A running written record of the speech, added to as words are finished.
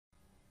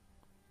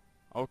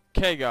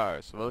Okay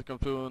guys, welcome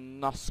to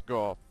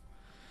Nosgoth.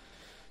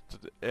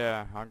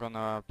 Yeah, I'm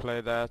gonna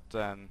play that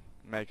and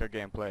make a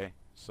gameplay.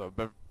 So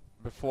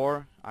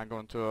before I'm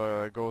going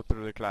to go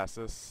through the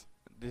classes.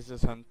 This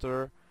is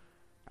Hunter,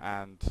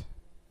 and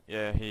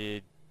yeah,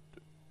 he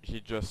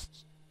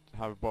just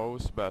have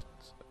bows, but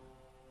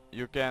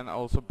you can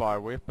also buy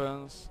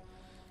weapons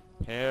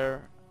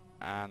here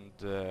and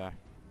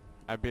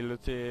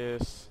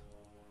abilities,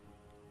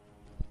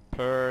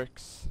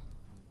 perks,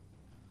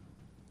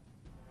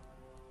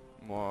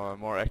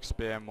 more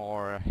XP,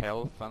 more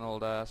health and all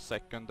that,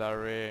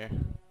 secondary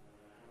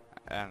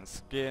and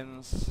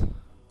skins.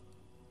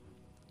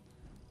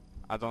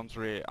 I don't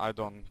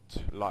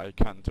like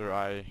Hunter,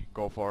 I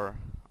go for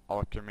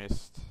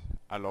Alchemist,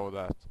 I love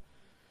that.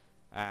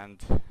 And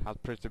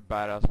had pretty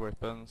badass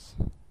weapons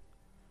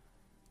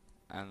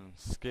and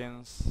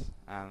skins,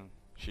 and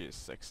she's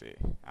sexy,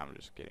 I'm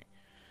just kidding.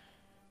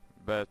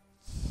 But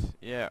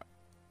yeah,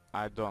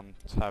 I don't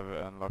have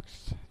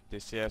unlocked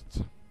this yet,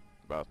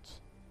 but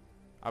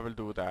I will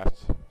do that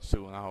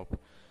soon, I hope.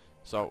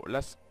 So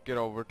let's get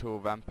over to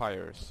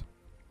vampires.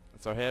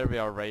 So here we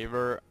are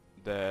Raver,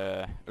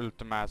 the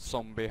ultimate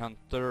zombie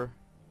hunter,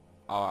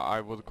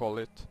 I would call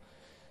it.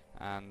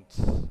 And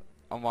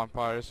on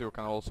vampires you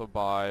can also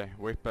buy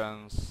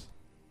weapons,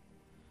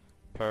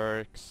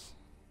 perks,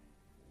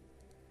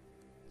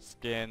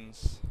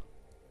 skins,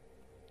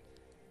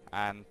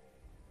 and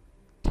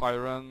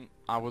Tyrant.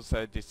 I would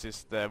say this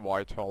is the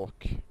White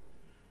Hulk.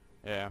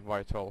 Yeah,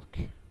 White Hulk.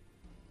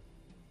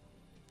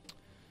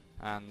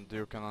 And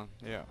you can,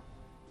 yeah.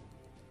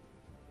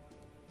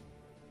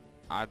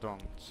 I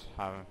don't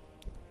have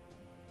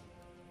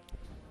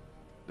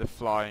the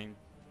flying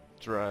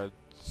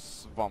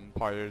dreads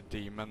vampire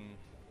demon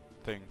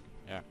thing.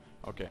 Yeah,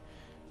 okay.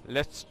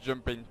 Let's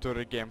jump into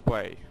the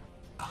gameplay.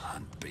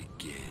 And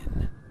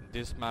begin.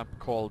 This map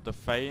called the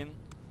Fane,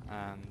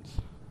 and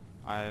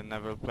I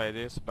never play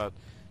this, but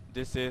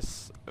this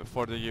is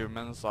for the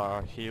humans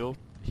a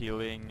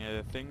healing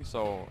thing.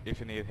 So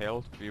if you need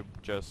help, you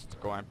just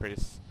go and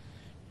press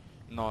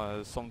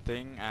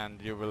something and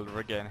you will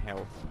regain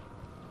health.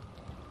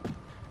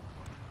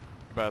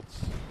 But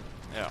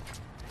yeah.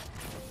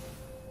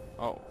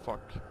 Oh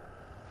fuck.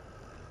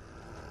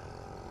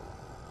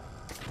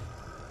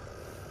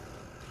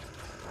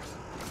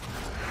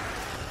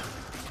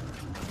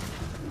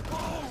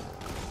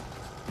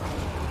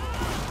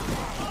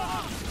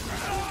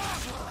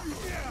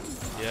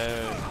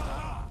 Yeah.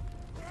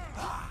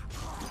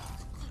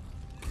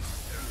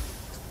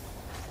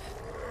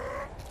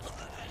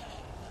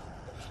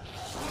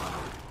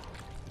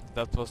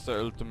 That was the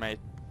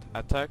ultimate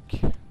attack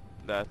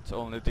that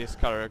only this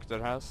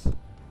character has.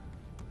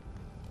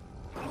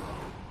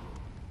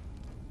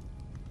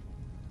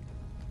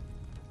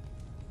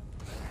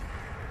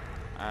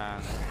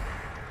 And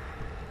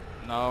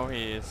now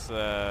he is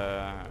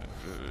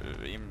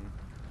in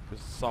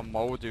some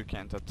mode you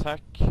can't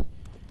attack.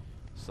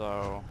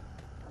 So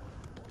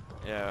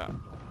yeah,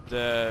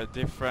 the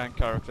different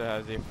character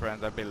has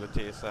different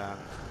abilities and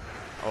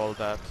all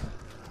that.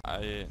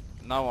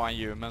 Now I'm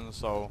human,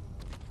 so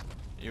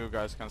you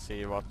guys can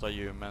see what a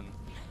human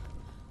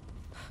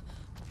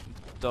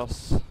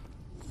does.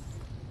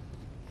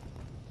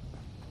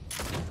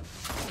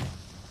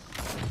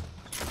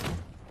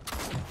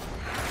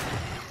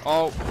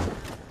 Oh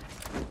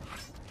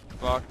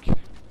fuck.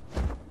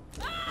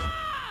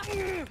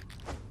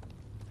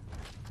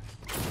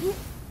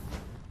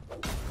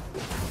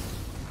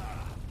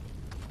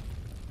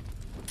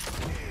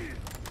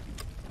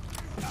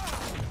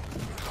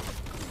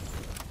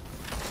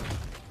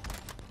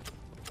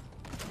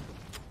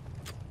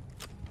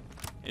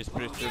 It's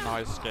pretty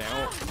nice game.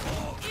 Oh.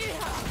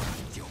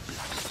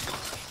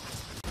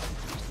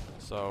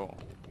 So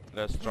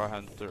let's try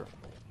Hunter.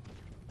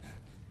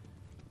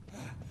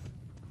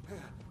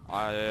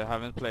 I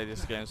haven't played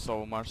this game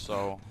so much,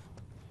 so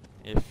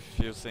if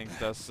you think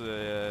that's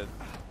it's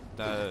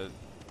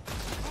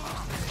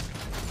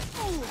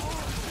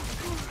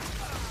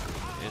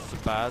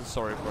bad,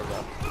 sorry for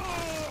that.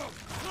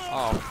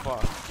 Oh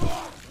fuck.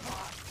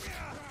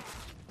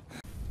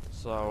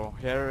 So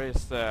here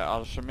is the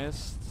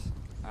Alchemist,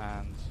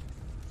 and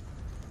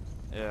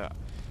yeah,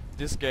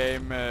 this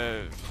game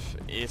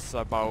is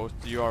about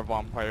you are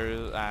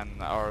vampires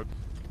and are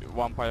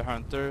vampire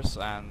hunters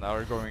and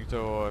are going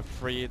to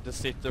free the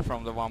city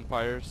from the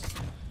vampires.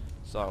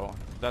 So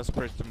that's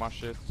pretty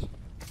much it.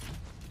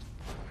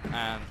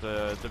 And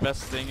the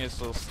best thing is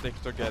to stick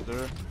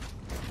together.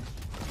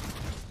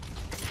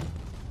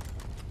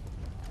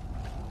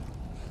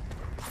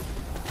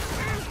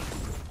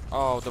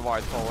 Oh, the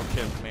White Hole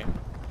killed me.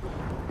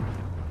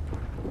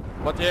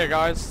 But yeah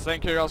guys,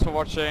 thank you guys for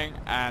watching,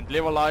 and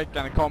leave a like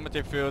and a comment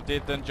if you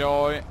did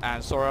enjoy,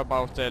 and sorry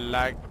about the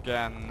lag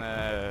and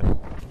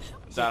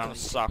that I'm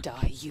sucked.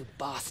 Die, you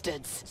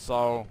bastards.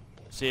 So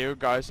see you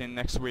guys in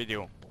next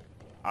video.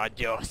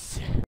 Adios.